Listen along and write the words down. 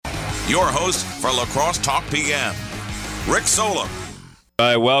your host for La Crosse Talk PM, Rick Solem.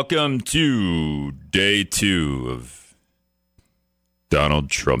 Hi, welcome to day 2 of Donald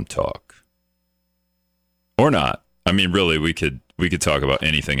Trump talk. Or not. I mean, really, we could talk about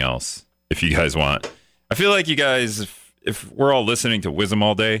anything else if you guys want. I feel like you guys, if we're all listening to Wisdom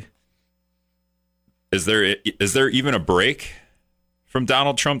all day, is there even a break from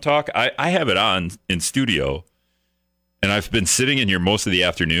Donald Trump talk? I have it on in studio, and I've been sitting in here most of the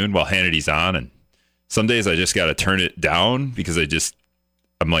afternoon while Hannity's on, and some days I just got to turn it down because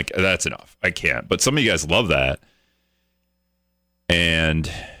I'm like, that's enough. I can't. But some of you guys love that.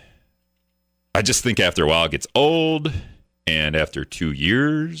 And I just think after a while it gets old, and after 2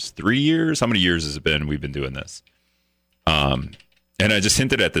 years, 3 years, how many years has it been we've been doing this? And I just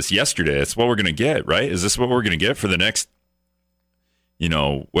hinted at this yesterday. It's what we're going to get, right? Is this what we're going to get for the next,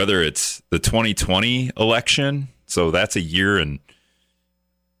 whether it's the 2020 election, so that's a year and,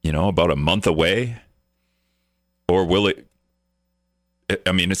 about a month away, or will it,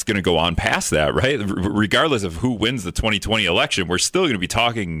 it's going to go on past that, right? Regardless of who wins the 2020 election, we're still going to be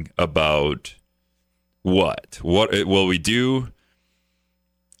talking about what? What will we do?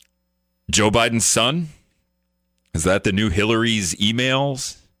 Joe Biden's son? Is that the new Hillary's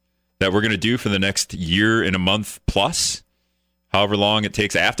emails that we're going to do for the next year and a month plus? However long it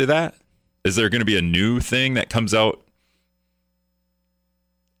takes after that? Is there going to be a new thing that comes out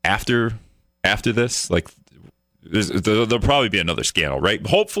after this? Like, there'll probably be another scandal, right?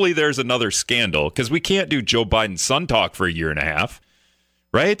 Hopefully there's another scandal, because we can't do Joe Biden's son talk for a year and a half,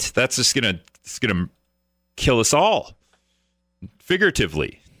 right? That's just going to kill us all.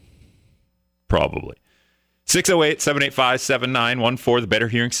 Figuratively, probably. 608-785-7914, the Better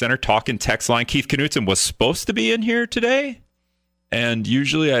Hearing Center talk and text line. Keith Knutson was supposed to be in here today, and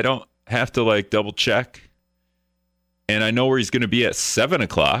usually I don't have to double check, and I know where he's going to be at 7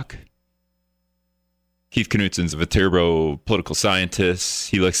 o'clock. Keith Knutson's a Viterbo political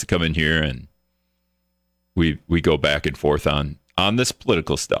scientist. He likes to come in here, and we go back and forth on this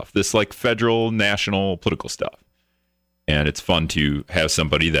political stuff, this federal, national political stuff, and it's fun to have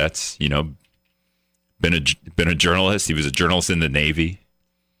somebody that's been a journalist. He was a journalist in the Navy.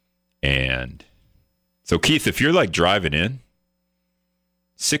 And so, Keith, if you're driving in,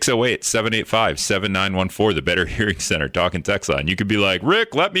 608-785-7914, the Better Hearing Center talk and text line. You could be like,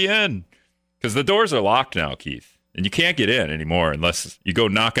 Rick, let me in. Because the doors are locked now, Keith. And you can't get in anymore unless you go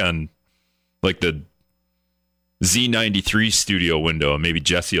knock on the Z93 studio window, and maybe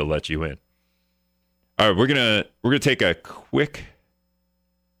Jesse will let you in. All right, we're gonna take a quick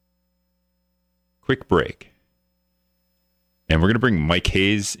break, and we're going to bring Mike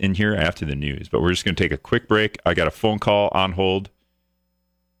Hayes in here after the news, but we're just going to take a quick break. I got a phone call on hold,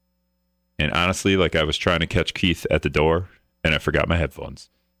 and honestly, I was trying to catch Keith at the door, and I forgot my headphones,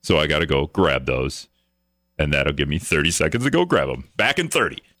 so I got to go grab those, and that'll give me 30 seconds to go grab them. Back in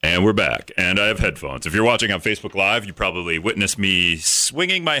 30, and we're back, and I have headphones. If you're watching on Facebook Live, you probably witnessed me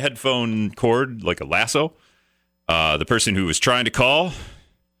swinging my headphone cord like a lasso. The person who was trying to call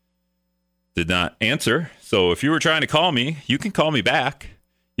did not answer. So if you were trying to call me, you can call me back.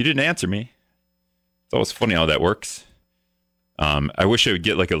 You didn't answer me. It's always funny how that works. I wish I would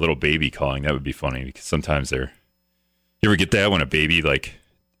get a little baby calling. That would be funny, because sometimes you ever get that when a baby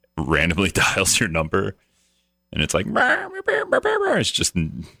randomly dials your number and it's it's just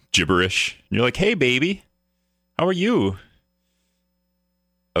gibberish. And you're like, hey, baby, how are you?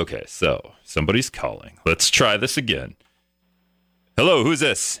 Okay, so somebody's calling. Let's try this again. Hello, who's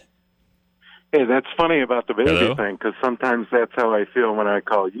this? Hey, that's funny about the baby Hello? thing, because sometimes that's how I feel when I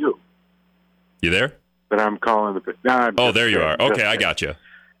call you. You there? That I'm calling the baby. No, there you are. Okay, I got you.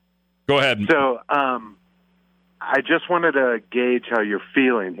 Go ahead. So I just wanted to gauge how you're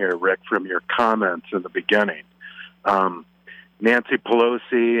feeling here, Rick, from your comments in the beginning. Nancy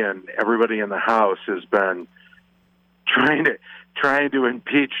Pelosi and everybody in the House has been trying to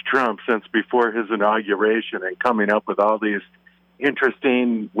impeach Trump since before his inauguration, and coming up with all these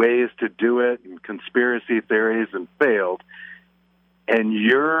interesting ways to do it and conspiracy theories, and failed. And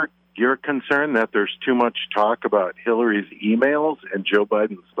you're concerned that there's too much talk about Hillary's emails and Joe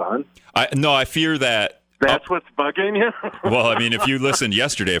Biden's son? I fear that. That's what's bugging you? Well, if you listened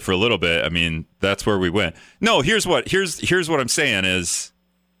yesterday for a little bit, that's where we went. No, here's what I'm saying is,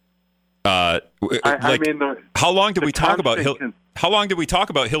 how long did we talk about Hillary's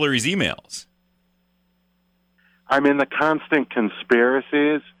emails? The constant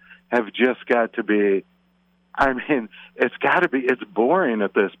conspiracies have just got to be, it's boring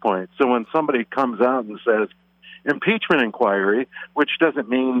at this point. So when somebody comes out and says impeachment inquiry, which doesn't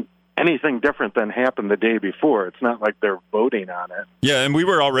mean anything different than happened the day before. It's not like they're voting on it. Yeah, and we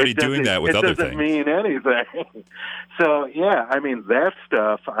were already doing that with other things. It doesn't mean anything. So, yeah, I mean, that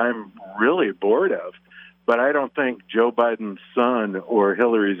stuff I'm really bored of. But I don't think Joe Biden's son or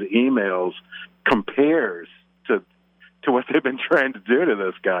Hillary's emails compares to what they've been trying to do to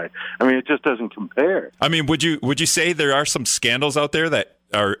this guy. I mean, it just doesn't compare. I mean, would you say there are some scandals out there that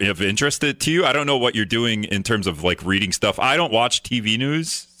are of interest to you? I don't know what you're doing in terms of like reading stuff. I don't watch TV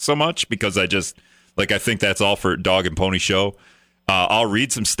news so much because I think that's all for dog and pony show. I'll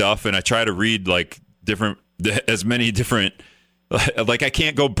read some stuff and I try to read like as many different. Like I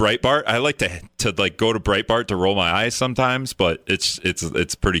can't go Breitbart. I like to like go to Breitbart to roll my eyes sometimes, but it's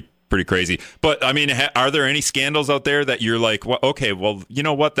pretty crazy. But I mean, are there any scandals out there that you're like, well, okay, well, you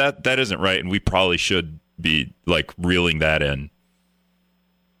know what, that isn't right, and we probably should be like reeling that in?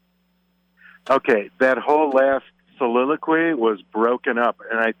 Okay, that whole last soliloquy was broken up,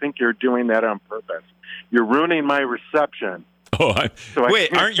 and I think you're doing that on purpose. You're ruining my reception. Oh,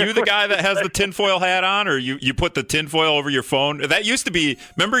 wait, aren't you the guy that has the tinfoil hat on, or you put the tinfoil over your phone? That used to be,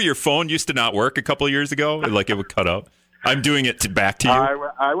 remember your phone used to not work a couple of years ago? Like it would cut out. I'm doing it back to you.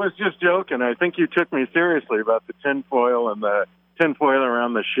 I was just joking. I think you took me seriously about the tinfoil and the tinfoil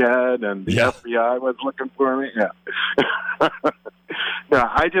around the shed and the FBI was looking for me. Yeah. No,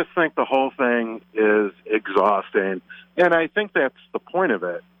 I just think the whole thing is exhausting. And I think that's the point of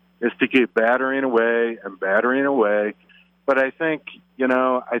it, is to keep battering away and battering away. But I think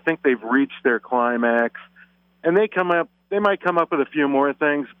they've reached their climax, and they might come up with a few more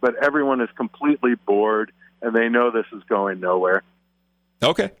things, but everyone is completely bored, and they know this is going nowhere.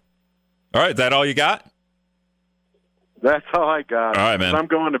 Okay. All right, is that all you got? That's all I got. All right, man. I'm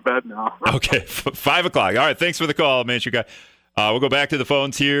going to bed now. Okay, 5 o'clock. All right, thanks for the call, man. You guy. We'll go back to the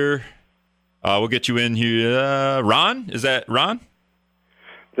phones here. We'll get you in here. Ron? Is that Ron?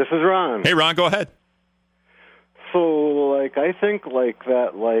 This is Ron. Hey, Ron, go ahead. So, I think, the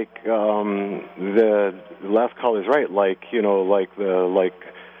last caller's right.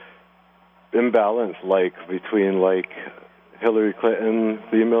 The imbalance, between, Hillary Clinton,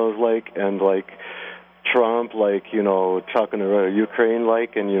 the emails, and, Trump, talking to Ukraine,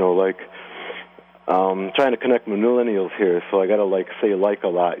 and, trying to connect millennials here. So I got to, say, a lot,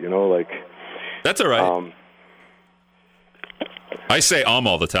 That's all right. I say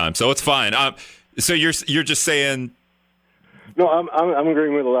all the time, so it's fine. So you're just saying? No, I'm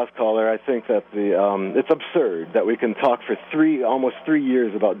agreeing with the last caller. I think that it's absurd that we can talk for almost 3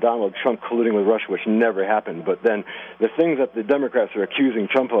 years about Donald Trump colluding with Russia, which never happened. But then the things that the Democrats are accusing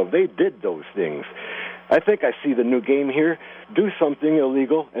Trump of, they did those things. I think I see the new game here. Do something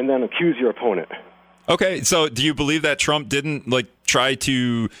illegal and then accuse your opponent. Okay, so do you believe that Trump didn't try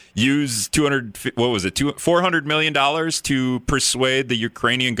to use $400 million to persuade the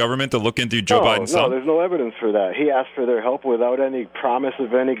Ukrainian government to look into Joe Biden's son? No, there's no evidence for that. He asked for their help without any promise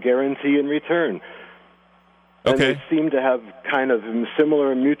of any guarantee in return. And okay. they seem to have kind of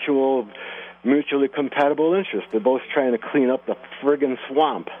similar mutually compatible interests. They're both trying to clean up the friggin'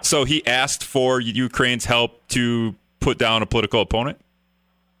 swamp. So he asked for Ukraine's help to put down a political opponent?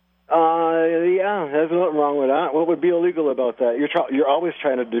 Yeah, there's nothing wrong with that. What would be illegal about that? You're always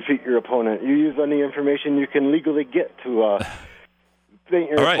trying to defeat your opponent. You use any information you can legally get to think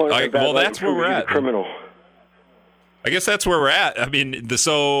your opponent. Well, that's where we're at. Criminal. I guess that's where we're at. I mean,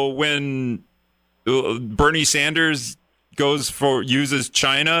 so when Bernie Sanders uses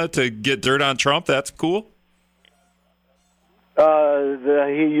China to get dirt on Trump, that's cool. He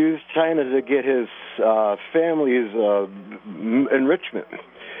used China to get his family's enrichment.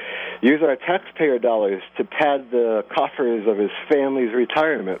 Use our taxpayer dollars to pad the coffers of his family's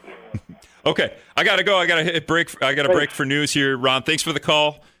retirement. Okay, I gotta go. I gotta hit break. I gotta break for news here. Ron, thanks for the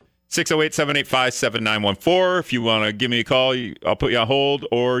call. 608-785-7914. If you want to give me a call, I'll put you on hold,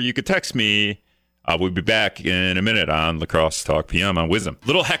 or you could text me. We'll be back in a minute on La Crosse Talk PM on Wisdom.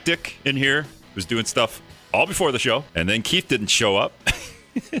 Little hectic in here. Was doing stuff all before the show, and then Keith didn't show up.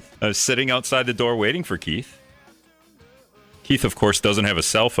 I was sitting outside the door waiting for Keith. Keith, of course, doesn't have a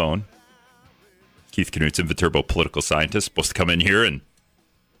cell phone. Keith Knutson, Viterbo political scientist, supposed to come in here and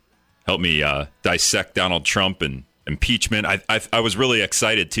help me dissect Donald Trump and impeachment. I was really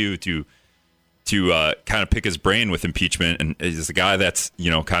excited, too, to kind of pick his brain with impeachment. And he's a guy that's,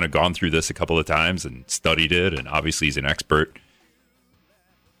 kind of gone through this a couple of times and studied it. And obviously he's an expert.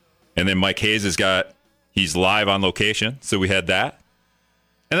 And then Mike Hayes he's live on location. So we had that.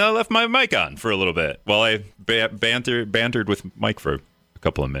 And then I left my mic on for a little bit while I bantered with Mike for a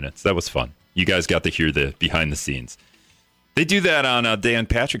couple of minutes. That was fun. You guys got to hear the behind the scenes. They do that on Dan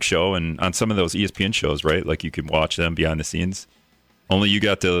Patrick show and on some of those ESPN shows, right? Like you can watch them behind the scenes Only you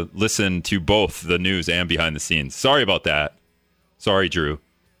got to listen to both the news and behind the scenes. Sorry about that. Sorry, Drew.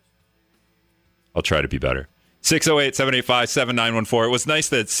 I'll try to be better. 608-785-7914. It was nice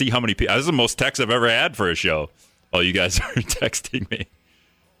to see how many people. This is the most texts I've ever had for a show. All you guys are texting me.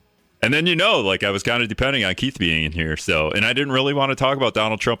 And then, I was kind of depending on Keith being in here. And I didn't really want to talk about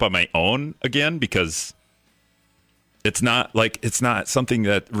Donald Trump on my own again because it's not something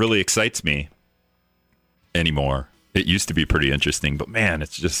that really excites me anymore. It used to be pretty interesting, but man,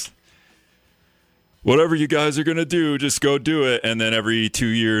 it's just whatever you guys are going to do, just go do it. And then every 2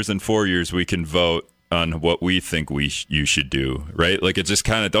 years and 4 years, we can vote on what we think you should do, right? Like, it just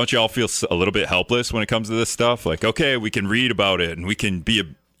kind of, don't you all feel a little bit helpless when it comes to this stuff? Like, okay, we can read about it and we can be,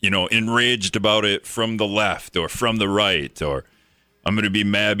 enraged about it from the left or from the right, or I'm going to be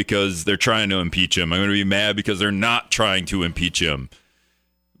mad because they're trying to impeach him. I'm going to be mad because they're not trying to impeach him.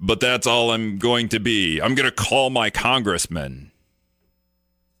 But that's all I'm going to be. I'm going to call my congressman.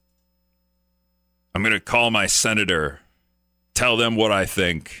 I'm going to call my senator, tell them what I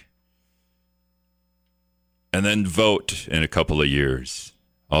think, and then vote in a couple of years.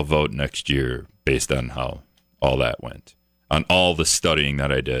 I'll vote next year based on how all that went, on all the studying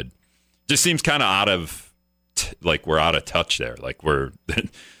that I did. Just seems kind of out of, we're out of touch there. Like, we're,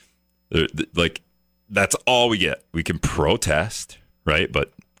 that's all we get. We can protest, right?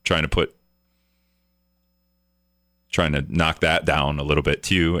 But trying to knock that down a little bit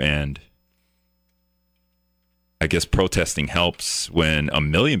too. And I guess protesting helps when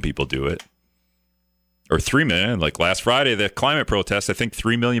 1 million people do it, or 3 million. Like last Friday, the climate protest, I think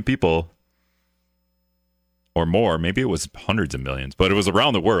 3 million people or more. Maybe it was hundreds of millions, but it was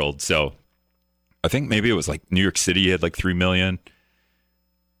around the world. So I think maybe it was like New York City had like 3 million.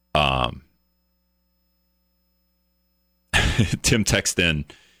 Tim texted in,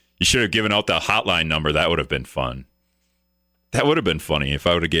 you should have given out the hotline number. That would have been fun. That would have been funny if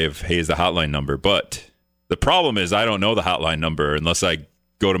I would have gave Hayes the hotline number. But the problem is I don't know the hotline number unless I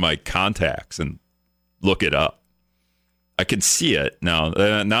go to my contacts and look it up. I can see it now.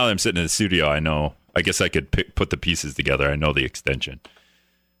 Now that I'm sitting in the studio, I know. I guess I could put the pieces together. I know the extension.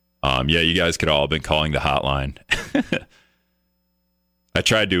 Yeah, you guys could all have been calling the hotline. I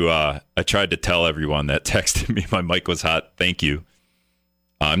tried to tell everyone that texted me my mic was hot. Thank you.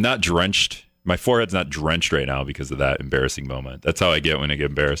 I'm not drenched. My forehead's not drenched right now because of that embarrassing moment. That's how I get when I get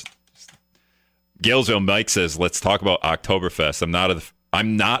embarrassed. Galesville Mike says, let's talk about Oktoberfest.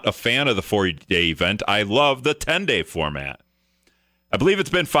 I'm not a fan of the 4-day event. I love the 10-day format. I believe it's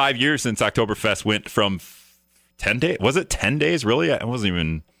been 5 years since Oktoberfest went from 10 days. Was it 10 days? Really? I wasn't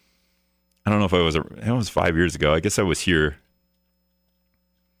even, I don't know if it was 5 years ago. I guess I was here.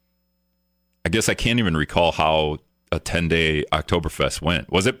 I guess I can't even recall how a 10-day Oktoberfest went.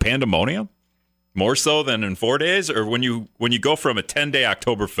 Was it pandemonium? More so than in 4 days? Or when you go from a 10-day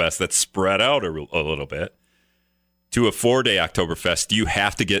Oktoberfest that's spread out a little bit to a 4-day Oktoberfest, do you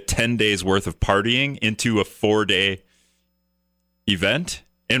have to get 10 days worth of partying into a 4-day event?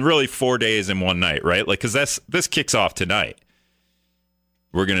 And really 4 days in one night, right? Like, because this kicks off tonight.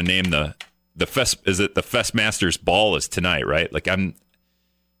 We're going to name the Fest, is it the Fest Masters Ball is tonight, right? Like, I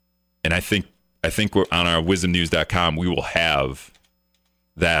think we're on our wisdomnews.com. We will have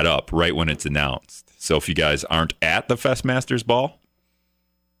that up right when it's announced. So if you guys aren't at the Fest Masters Ball,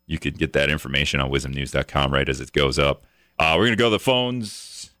 you could get that information on wisdomnews.com right as it goes up. We're going to go to the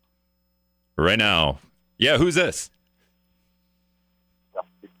phones right now. Yeah, who's this?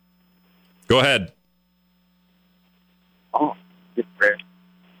 Go ahead. Oh, it's Brad.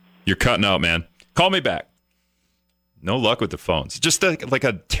 You're cutting out, man. Call me back. No luck with the phones. Just like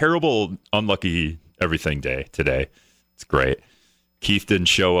a terrible, unlucky everything day today. It's great. Keith didn't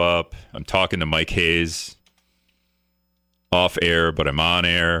show up. I'm talking to Mike Hayes off air, but I'm on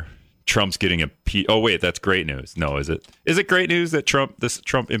air. Trump's getting oh, wait, that's great news. No, is it? Is it great news that this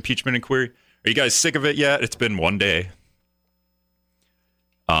Trump impeachment inquiry? Are you guys sick of it yet? It's been 1 day.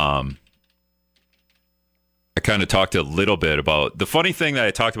 I kind of talked a little bit about the funny thing that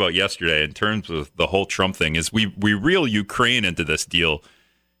I talked about yesterday in terms of the whole Trump thing is we reel Ukraine into this deal.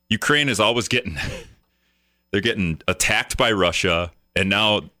 Ukraine is always they're getting attacked by Russia, and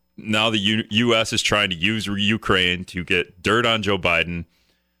now the U.S. is trying to use Ukraine to get dirt on Joe Biden.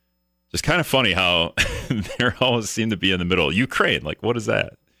 Just kind of funny how they always seem to be in the middle. Ukraine, like, what is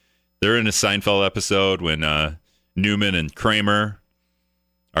that? They're in a Seinfeld episode when Newman and Kramer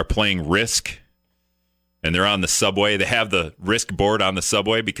are playing Risk. And they're on the subway. They have the Risk board on the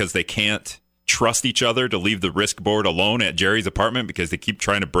subway because they can't trust each other to leave the Risk board alone at Jerry's apartment because they keep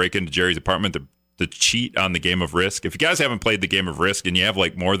trying to break into Jerry's apartment to cheat on the game of Risk. If you guys haven't played the game of Risk and you have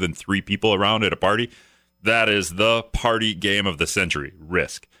like more than 3 people around at a party, That is the party game of the century,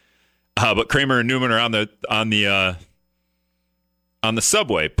 Risk. But Kramer and Newman are on the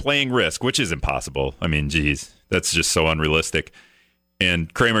subway playing Risk, which is impossible. I mean, geez, that's just so unrealistic.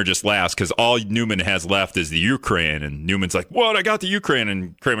 And Kramer just laughs because all Newman has left is the Ukraine. And Newman's like, what? I got the Ukraine.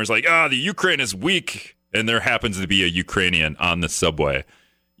 And Kramer's like, the Ukraine is weak. And there happens to be a Ukrainian on the subway.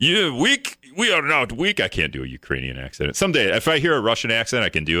 You weak? We are not weak. I can't do a Ukrainian accent. Someday, if I hear a Russian accent, I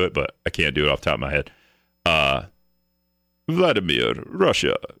can do it, but I can't do it off the top of my head. Vladimir,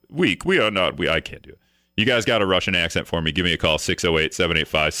 Russia, weak. We are not weak. I can't do it. You guys got a Russian accent for me? Give me a call,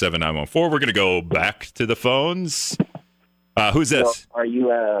 608-785-7914. We're going to go back to the phones. Who's this? Are you,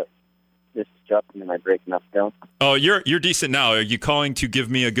 this is Justin. Am I breaking up still? Oh, you're decent now. Are you calling to give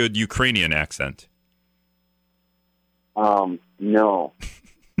me a good Ukrainian accent? No.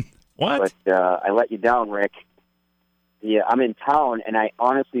 What? But I let you down, Rick. Yeah, I'm in town, and I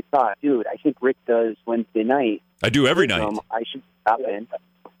honestly thought, dude, I think Rick does Wednesday night. I do every night. I should stop in.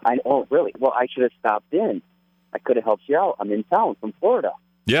 Oh, really? Well, I should have stopped in. I could have helped you out. I'm in town from Florida.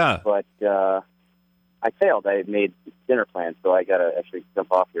 Yeah. But I failed. I had made dinner plans, so I got to actually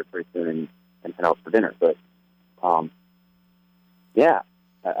jump off here pretty soon and head out for dinner. But, yeah,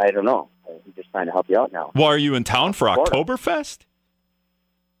 I don't know. I'm just trying to help you out now. Well, are you in town for Florida. Oktoberfest?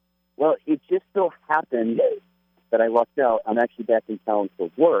 Well, it just so happened that I lucked out. I'm actually back in town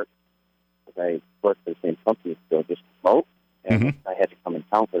for work, because I work for the same company still, just remote, and I had to come in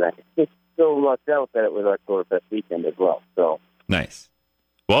town for that. It just so lucked out that it was Oktoberfest weekend as well. So nice.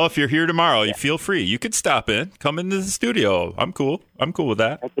 Well, if you're here tomorrow, you feel free. You could stop in, come into the studio. I'm cool. I'm cool with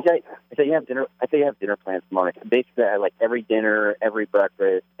that. I think you have dinner. I think you have dinner plans tomorrow. Basically, I like every dinner, every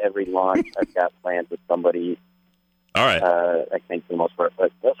breakfast, every lunch. I've got plans with somebody. All right. I think for the most part, but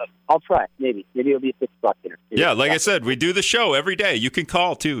I'll try. Maybe it'll be a 6 o'clock dinner. Yeah, like I said, we do the show every day. You can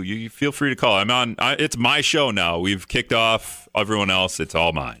call too. You feel free to call. I'm on. It's my show now. We've kicked off everyone else. It's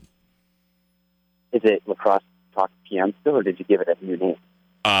all mine. Is it Lacrosse Talk PM still, or did you give it a new name?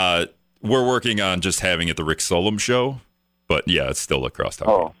 We're working on just having it the Rick Solom Show, but yeah, it's still Lacrosse Talk.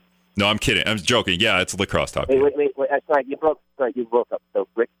 Oh. No, I'm kidding. I'm joking. Yeah, it's Lacrosse Talk. Wait. Sorry, you broke up. So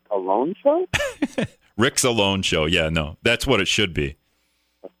Rick Alone Show? Rick's Alone Show. Yeah, no, that's what it should be.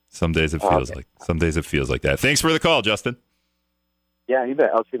 Some days it feels like. Some days it feels like that. Thanks for the call, Justin. Yeah, you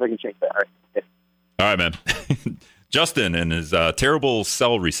bet. I'll see if I can change that. All right. All right, man. Justin and his terrible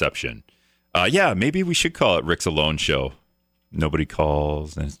cell reception. Yeah, maybe we should call it Rick's Alone Show. Nobody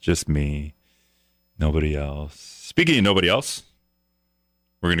calls, and it's just me. Nobody else. Speaking of nobody else,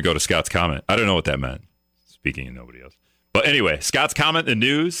 we're going to go to Scott's comment. I don't know what that meant. Speaking of nobody else. But anyway, Scott's comment, the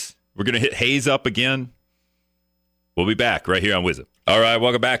news. We're going to hit Hayes up again. We'll be back right here on WIZM. All right,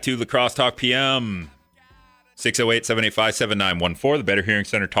 welcome back to Lacrosse Talk PM. 608-785-7914, the Better Hearing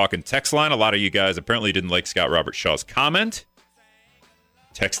Center talk and text line. A lot of you guys apparently didn't like Scott Robert Shaw's comment.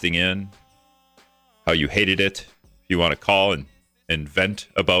 Texting in how you hated it. If you want to call and vent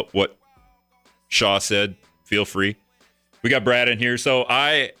about what Shaw said, feel free. We got Brad in here. So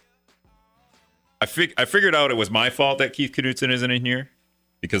I figured out it was my fault that Keith Knutson isn't in here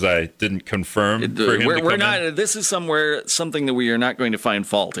because I didn't confirm for him to come in. This is something that we are not going to find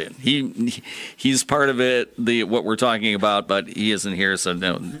fault in. He's part of it, what we're talking about, but he isn't here, so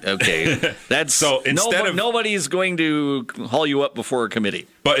no. Okay, that's so nobody's going to haul you up before a committee.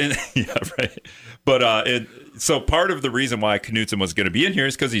 But yeah, right. But so part of the reason why Knutson was going to be in here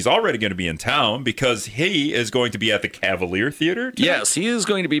is because he's already going to be in town because he is going to be at the Cavalier Theater tonight. Yes, he is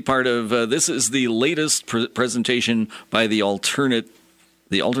going to be part of. This is the latest presentation by the alternate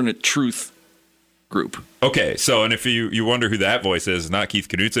Truth group. Okay, so and if you wonder who that voice is, not Keith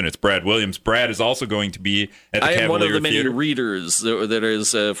Knutson, it's Brad Williams. Brad is also going to be at the Cavalier Theater. I am one of the many readers that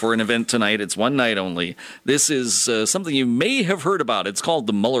is for an event tonight. It's one night only. This is something you may have heard about. It's called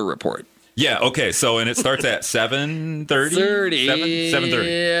the Mueller Report. Yeah, okay, so and it starts at 7:30?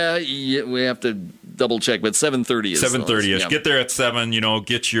 7:30. Yeah, we have to double check, but 7:30 is 7:30ish. Yeah. Get there at 7,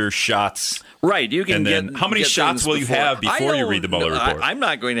 get your shots. Right, you can how many shots will you have before you read the Mueller report? I'm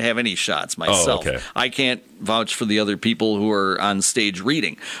not going to have any shots myself. Oh, okay. I can't vouch for the other people who are on stage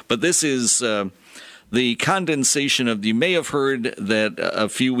reading. But this is the condensation of, you may have heard that a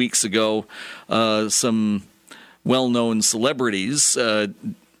few weeks ago, some well-known celebrities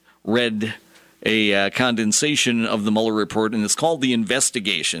read a condensation of the Mueller report, and it's called The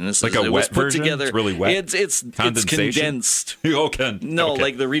Investigation. It was put version? Together. It's really wet? It's condensed. Okay. No,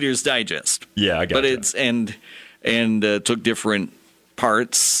 like the Reader's Digest. Yeah, I got it. But it's, and took different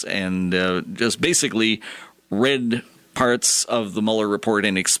parts and just basically read parts of the Mueller report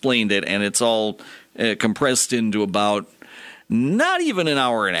and explained it, and it's all compressed into about not even an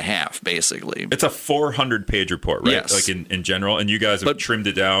hour and a half, basically. It's a 400-page report, right? Yes. Like in general, and you guys have trimmed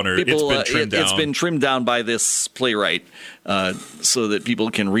it down, or People, it's been trimmed down. It's been trimmed down by this playwright so that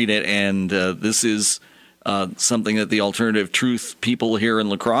people can read it, and this is something that the Alternative Truth people here in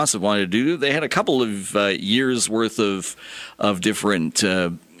La Crosse have wanted to do. They had a couple of years worth of different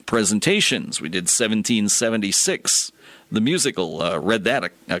presentations. We did 1776. The musical, read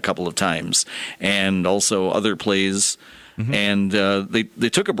that a couple of times, and also other plays. Mm-hmm. And they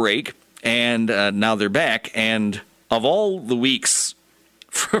took a break, and now they're back. And of all the weeks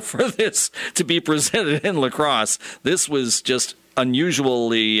for this to be presented in La Crosse, this was just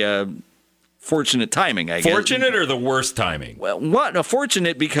unusually fortunate timing, I guess. Fortunate or the worst timing? Well,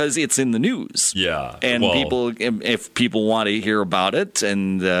 fortunate because it's in the news. Yeah. And people, if people want to hear about it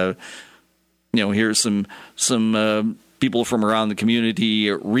and, hear some people from around the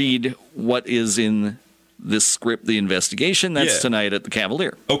community read what is in this script, The Investigation. That's tonight at the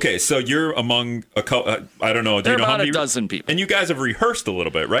Cavalier. Okay, so you're among a couple, I don't know. There are about a dozen people. And you guys have rehearsed a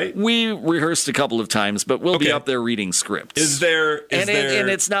little bit, right? We rehearsed a couple of times, but we'll be up there reading scripts. Is there... And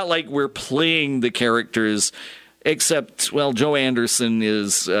it's not like we're playing the characters, except, Joe Anderson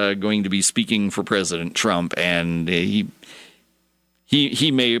is going to be speaking for President Trump, and he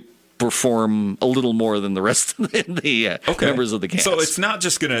may perform a little more than the rest of the members of the cast. So it's not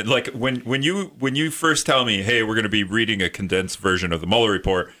just gonna, like, when you first tell me, hey, we're gonna be reading a condensed version of the Mueller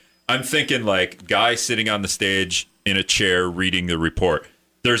report, I'm thinking like guy sitting on the stage in a chair reading the report.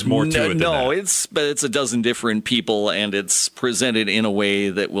 There's more to it than that. No, it's a dozen different people, and it's presented in a way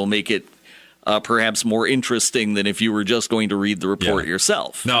that will make it perhaps more interesting than if you were just going to read the report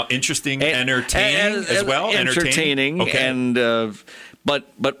yourself. Now, interesting, entertaining as well. Entertaining, okay. And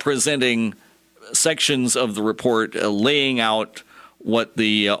but presenting sections of the report, laying out what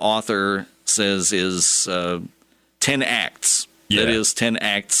the author says is 10 acts. Yeah. That is 10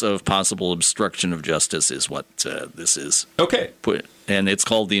 acts of possible obstruction of justice is what this is. Okay. And it's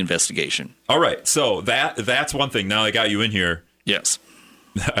called The Investigation. All right. So that's one thing. Now I got you in here. Yes.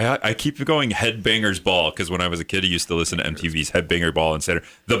 I keep going Headbangers Ball because when I was a kid, I used to listen to MTV's Headbanger Ball and Center.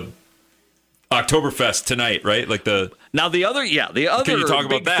 The Oktoberfest tonight, right? Like the other. Can you talk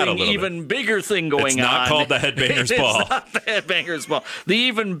about that a little bit? Even bigger thing going on. It's not called the Headbangers Ball. It's not the Headbangers Ball. The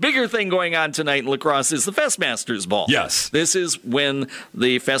even bigger thing going on tonight in La Crosse is the Festmasters Ball. Yes, this is when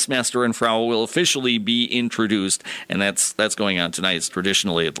the Festmaster and Frau will officially be introduced, and that's going on tonight. It's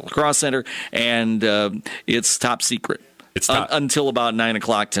traditionally at the La Crosse Center, and it's top secret. It's until about 9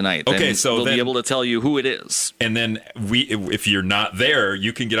 o'clock tonight. Okay, then so we'll be able to tell you who it is. And then if you're not there,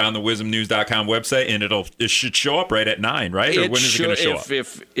 you can get on the WisdomNews.com website, and it should show up right at 9, right? Or when is it going to show up?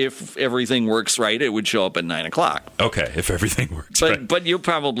 If everything works right, it would show up at 9 o'clock. Okay, if everything works right. But But you'll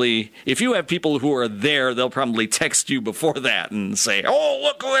probably, if you have people who are there, they'll probably text you before that and say, "Oh,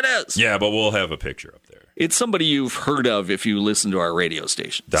 look who it is." Yeah, but we'll have a picture up there. It's somebody you've heard of if you listen to our radio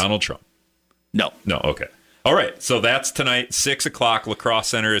station. Donald Trump. No, okay. All right, so that's tonight, 6 o'clock, La Crosse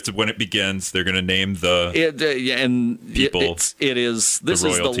Center. It's when it begins. They're going to name the people. It is. This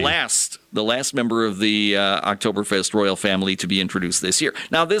is the last member of the Oktoberfest royal family to be introduced this year.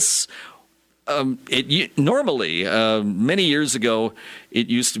 Now, this normally many years ago, it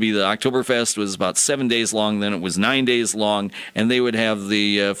used to be the Oktoberfest was about 7 days long. Then it was 9 days long, and they would have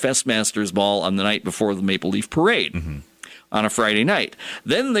the Festmasters Ball on the night before the Maple Leaf Parade on a Friday night.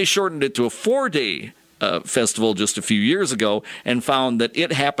 Then they shortened it to a 4-day festival just a few years ago and found that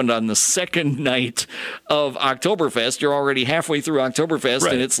it happened on the second night of Oktoberfest. You're already halfway through Oktoberfest,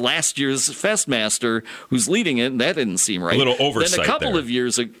 right. And it's last year's Festmaster who's leading it, and that didn't seem right. A little oversight Then a couple of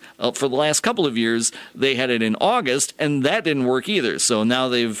years, for the last couple of years, they had it in August, and that didn't work either. So now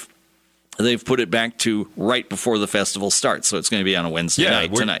they've put it back to right before the festival starts, so it's going to be on a Wednesday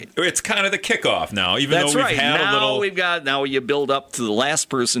night tonight. It's kind of the kickoff now, even That's though we've right. had now a little... Now you build up to the last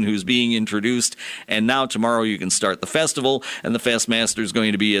person who's being introduced, and now tomorrow you can start the festival, and the Festmaster is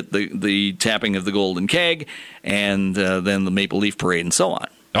going to be at the tapping of the Golden Keg, and then the Maple Leaf Parade, and so on.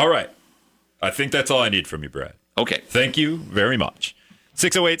 All right. I think that's all I need from you, Brad. Okay. Thank you very much.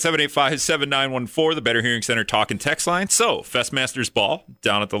 608-785-7914, the Better Hearing Center talk and text line. So, Festmasters Ball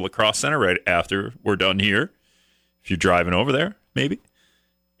down at the La Crosse Center right after we're done here. If you're driving over there, maybe.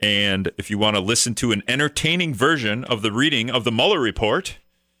 And if you want to listen to an entertaining version of the reading of the Mueller report,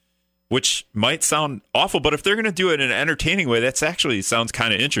 which might sound awful, but if they're going to do it in an entertaining way, that's actually sounds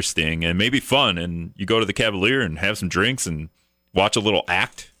kind of interesting and maybe fun. And you go to the Cavalier and have some drinks and watch a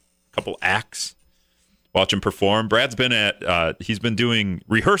couple acts. Watch him perform. Brad's been he's been doing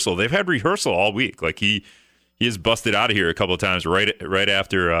rehearsal. They've had rehearsal all week. Like he He is busted out of here a couple of times right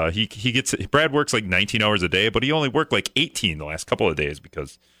after he gets. Brad works like 19 hours a day, but he only worked like 18 the last couple of days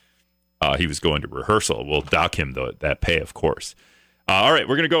because he was going to rehearsal. We'll dock him that pay, of course. All right,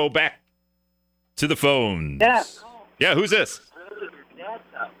 we're gonna go back to the phone. Yeah. Who's this?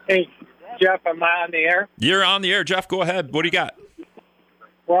 Hey, Jeff. Am I on the air? You're on the air, Jeff. Go ahead. What do you got?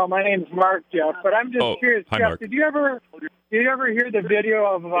 Well, my name's Mark, Jeff. But I'm just curious, hi, Jeff. Mark. Did you ever hear the video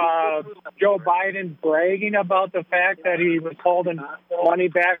of Joe Biden bragging about the fact that he was holding money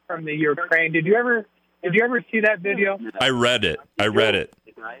back from the Ukraine? Did you ever see that video? I read it.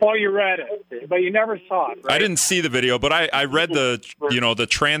 Oh, you read it, but you never saw it, right? I didn't see the video, but I read the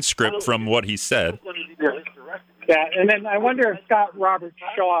transcript from what he said. Yeah, and then I wonder if Scott Robert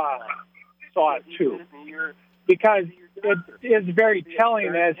Shaw saw it too, because it is very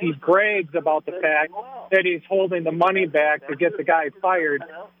telling as he brags about the fact that he's holding the money back to get the guy fired,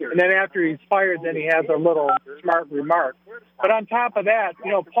 and then after he's fired, then he has a little smart remark. But on top of that,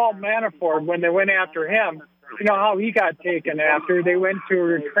 Paul Manafort, when they went after him, you know how he got taken after. They went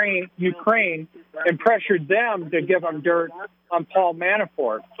to Ukraine and pressured them to give him dirt on Paul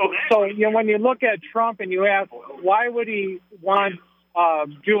Manafort. So when you look at Trump and you ask, why would he want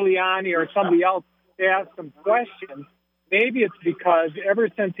Giuliani or somebody else to ask some questions? Maybe it's because ever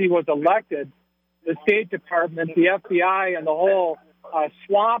since he was elected, the State Department, the FBI, and the whole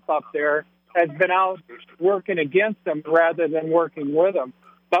swamp up there has been out working against him rather than working with him.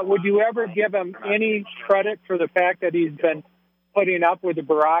 But would you ever give him any credit for the fact that he's been putting up with the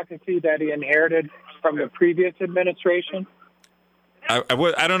bureaucracy that he inherited from the previous administration? I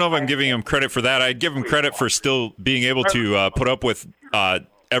don't know if I'm giving him credit for that. I'd give him credit for still being able to put up with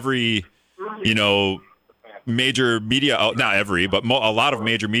every, major media not every, but a lot of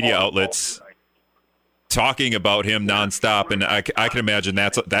major media outlets talking about him nonstop, and I can imagine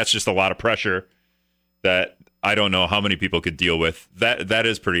that's just a lot of pressure that I don't know how many people could deal with. That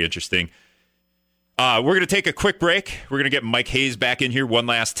is pretty interesting. We're going to take a quick break. We're going to get Mike Hayes back in here one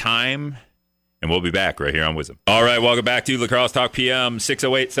last time, and we'll be back right here on Wisdom. All right, welcome back to La Crosse Talk PM,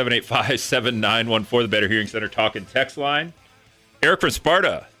 608-785-7914, the Better Hearing Center talk and text line. Eric from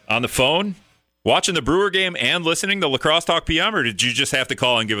Sparta on the phone, watching the Brewer game and listening to La Crosse Talk PM, or did you just have to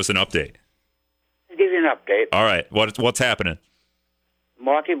call and give us an update? I'll give you an update. All right, what's happening?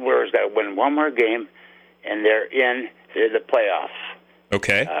 Milwaukee Brewers got to win one more game, and they're in the playoffs.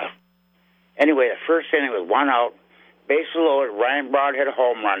 Okay. Anyway, the first inning was 1 out, bases loaded. Ryan Brown hit a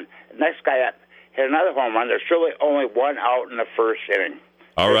home run. The next guy up hit another home run. There's really only 1 out in the first inning.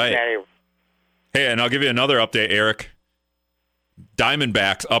 All right. Hey, and I'll give you another update, Eric.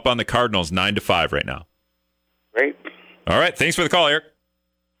 Diamondbacks up on the Cardinals 9-5 right now. Great. All right. Thanks for the call, Eric.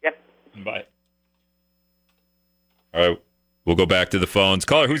 Yep. Bye. All right. We'll go back to the phones.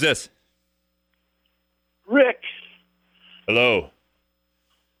 Caller, who's this? Rick. Hello.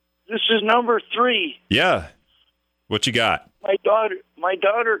 This is number 3. Yeah. What you got? My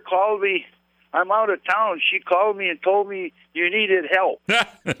daughter called me. I'm out of town. She called me and told me you needed help.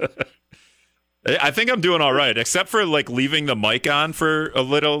 I think I'm doing all right, except for leaving the mic on for a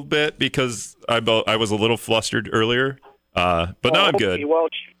little bit because I was a little flustered earlier. But now I'm good. Well,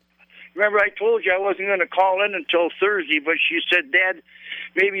 remember I told you I wasn't going to call in until Thursday, but she said, Dad,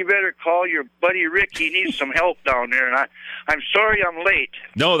 maybe you better call your buddy Rick. He needs some help down there. And I'm sorry I'm late.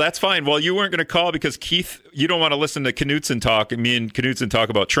 No, that's fine. Well, you weren't going to call because Keith, you don't want to listen to Knutson talk. Me and Knutson talk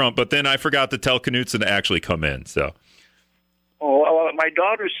about Trump, but then I forgot to tell Knutson to actually come in. So. Oh, well, my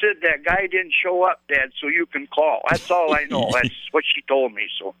daughter said that guy didn't show up, Dad, so you can call. That's all I know. That's what she told me.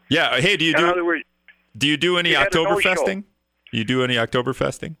 So. Yeah. Hey, do you do any Oktoberfesting? You do any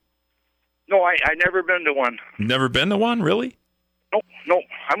Oktoberfesting? No, I never been to one. Never been to one, really? No.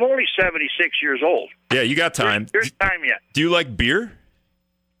 I'm only 76 years old. Yeah, you got time. There's time yet. Do you like beer?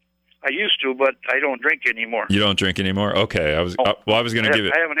 I used to, but I don't drink anymore. You don't drink anymore? Okay. I was going to give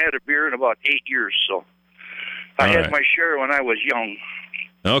it. I haven't had a beer in about 8 years, so I had my share when I was young.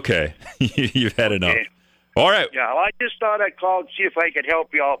 Okay. You've had enough. All right. Yeah, well, I just thought I'd call and see if I could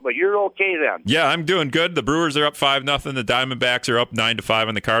help you out, but you're okay then. Yeah, I'm doing good. The Brewers are up 5-0. The Diamondbacks are up 9-5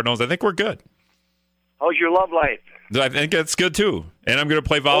 on the Cardinals. I think we're good. How's your love life? I think that's good, too. And I'm going to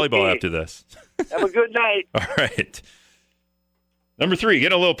play volleyball after this. Have a good night. All right. Number 3,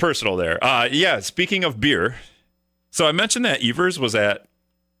 getting a little personal there. Yeah, speaking of beer, so I mentioned that Evers was in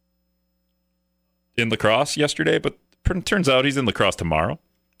La Crosse yesterday, but it turns out he's in La Crosse tomorrow.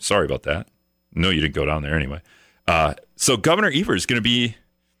 Sorry about that. No, you didn't go down there anyway. So Governor Evers is going to be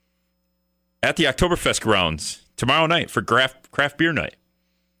at the Oktoberfest grounds tomorrow night for craft beer night.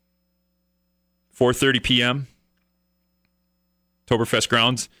 4:30 p.m. Oktoberfest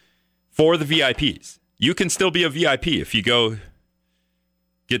grounds for the VIPs. you can still be a VIP if you go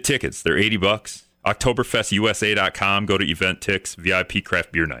get tickets. They're $80. OktoberfestUSA.com. Go to event ticks, VIP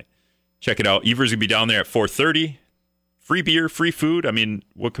craft beer night. Check it out. Evers going to be down there at 4:30. Free beer, free food. I mean,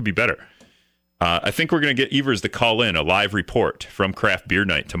 what could be better? I think we're going to get Evers to call in a live report from craft beer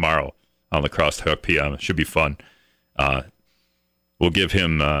night tomorrow on Lacrosse Talk PM. It should be fun. We'll have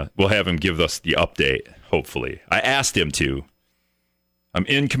him give us the update, hopefully. I asked him to. I'm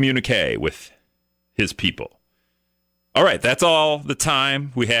in communique with his people. All right, that's all the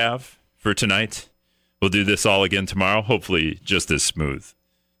time we have for tonight. We'll do this all again tomorrow, hopefully just as smooth.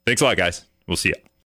 Thanks a lot, guys. We'll see you.